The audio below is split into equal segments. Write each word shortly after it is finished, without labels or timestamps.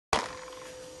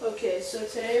Okay, so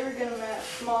today we're going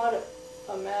to mod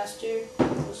a master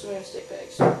with some moonstick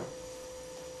pegs.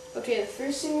 Okay, the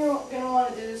first thing you're going to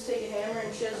want to do is take a hammer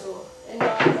and chisel and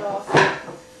knock off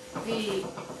the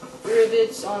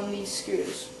rivets on these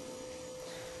screws.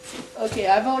 Okay,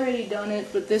 I've already done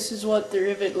it, but this is what the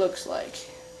rivet looks like.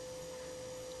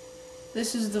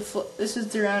 This is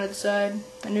the rounded side,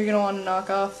 and you're going to want to knock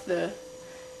off the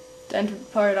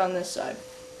dented part on this side.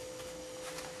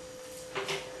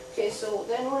 Okay, so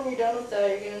then when you're done with that,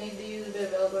 you're going to need to use a bit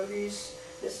of elbow grease.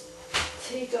 Just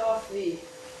take off the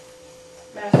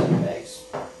master pegs.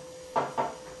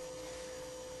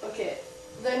 Okay,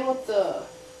 then on the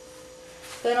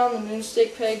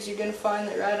moonstick pegs, you're going to find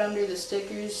that right under the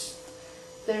stickers,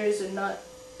 there's a nut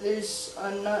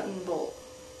and bolt.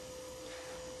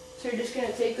 So you're just going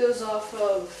to take those off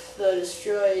of the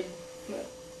destroyed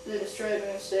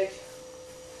moonstick.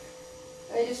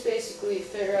 They just basically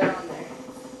fit right on there.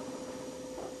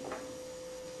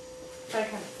 I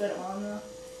can't fit them on though.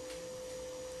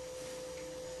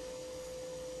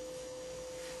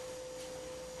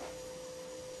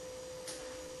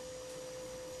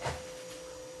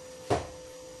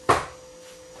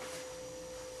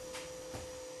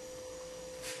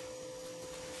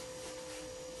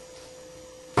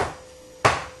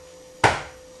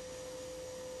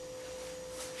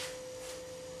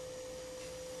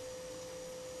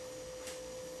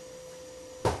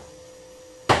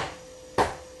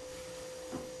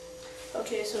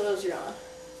 Okay, so those are on.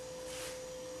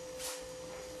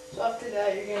 So after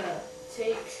that, you're gonna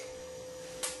take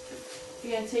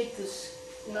the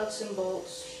nuts and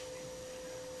bolts.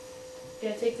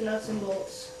 You're gonna take the nuts and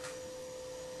bolts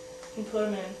and put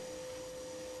them in.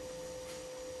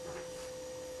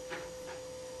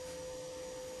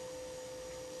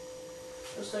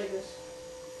 Just like this.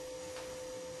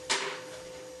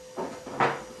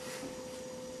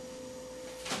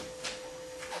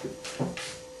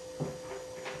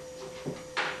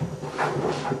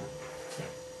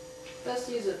 Best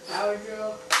to use a power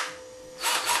drill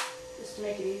just to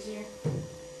make it easier.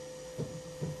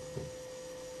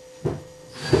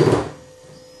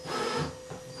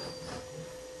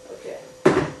 Okay.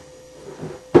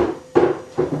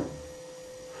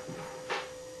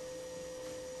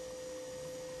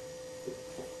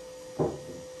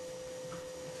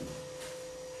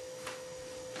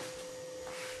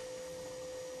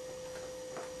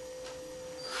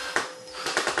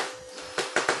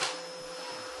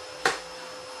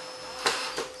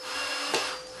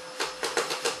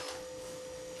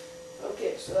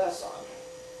 So that's on.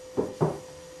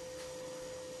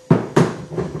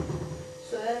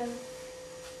 So then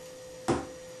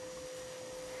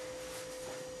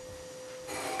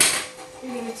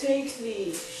you're going to take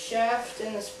the shaft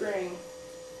and the spring,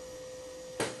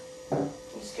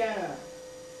 just kind of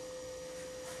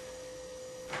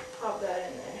pop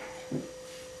that in there.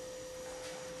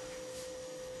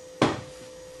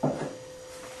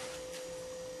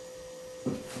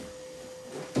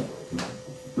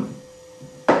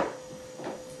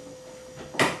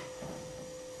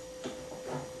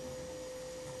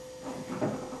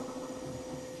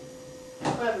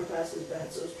 Whatever passes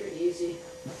bent, so it's pretty easy.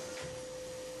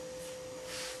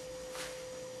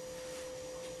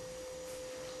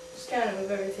 Just kind of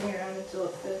move everything around until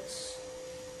it fits.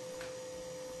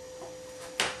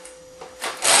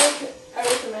 I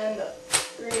recommend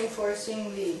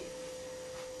reinforcing the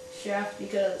shaft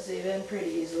because they bend pretty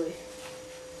easily.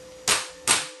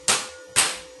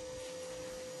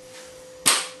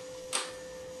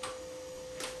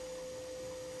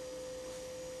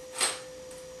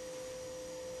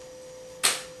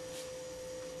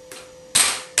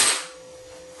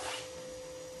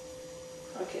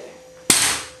 Okay,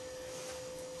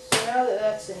 so now that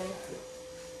that's in,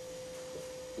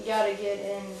 you gotta get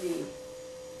in the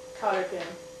cotter pin.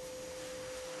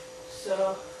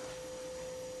 So,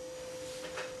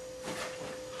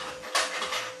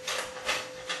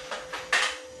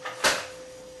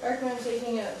 I recommend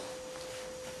taking a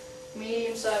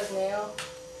medium-sized nail.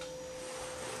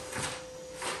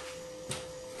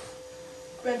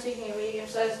 And putting it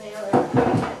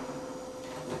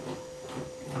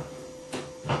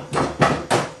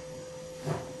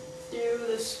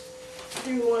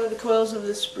through one of the coils of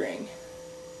the spring.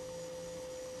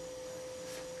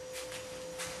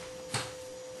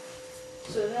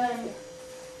 So then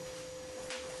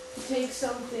you take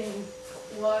something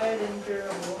wide and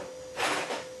durable.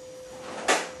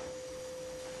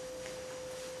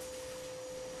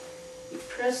 You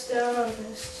press down on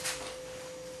this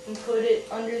and put it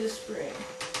under the spring.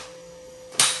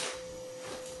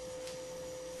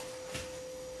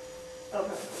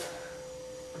 Okay.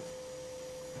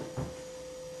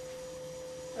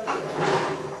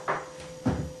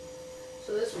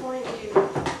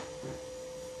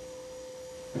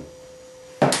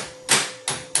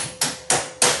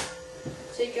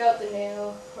 out the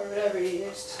nail or whatever you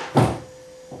used.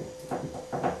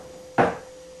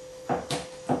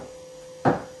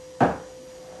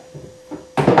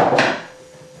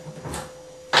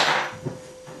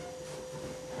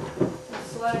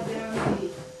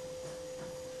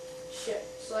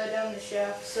 Slide down the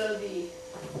shaft so the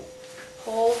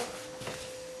hole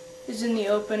is in the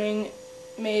opening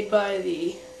made by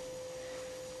the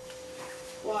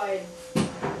wide,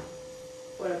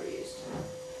 whatever you used.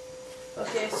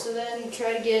 Okay, so then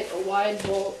try to get a wide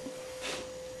bolt,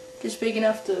 just big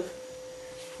enough to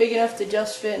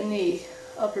just fit in the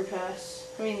upper pass.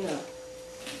 I mean the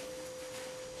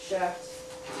shaft.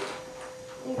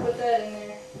 You can put that in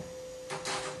there.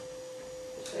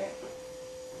 Just a second.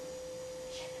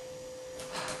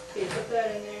 Okay, put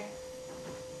that in there.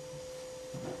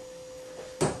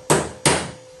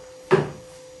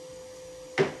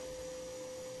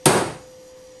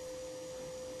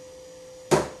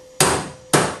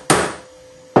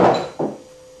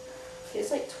 Okay,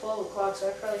 it's like 12 o'clock, so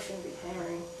I probably shouldn't be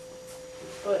hammering.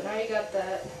 But now you got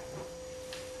that.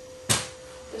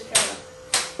 Just kind of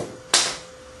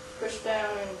push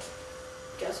down and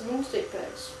got some moonstick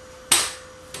pegs.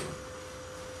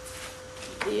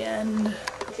 The end.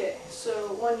 Okay,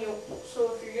 so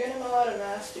if you're gonna know how to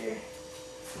master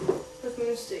with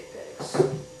moonstick pegs,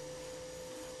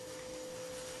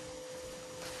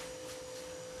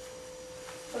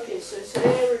 okay, so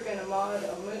today we're gonna mod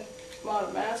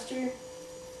a master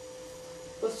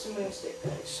with some moonstick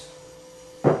pegs.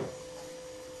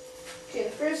 Okay,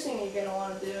 the first thing you're gonna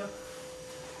want to do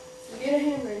is get a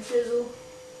hammer and chisel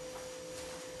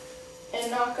and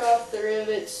knock off the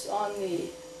rivets on the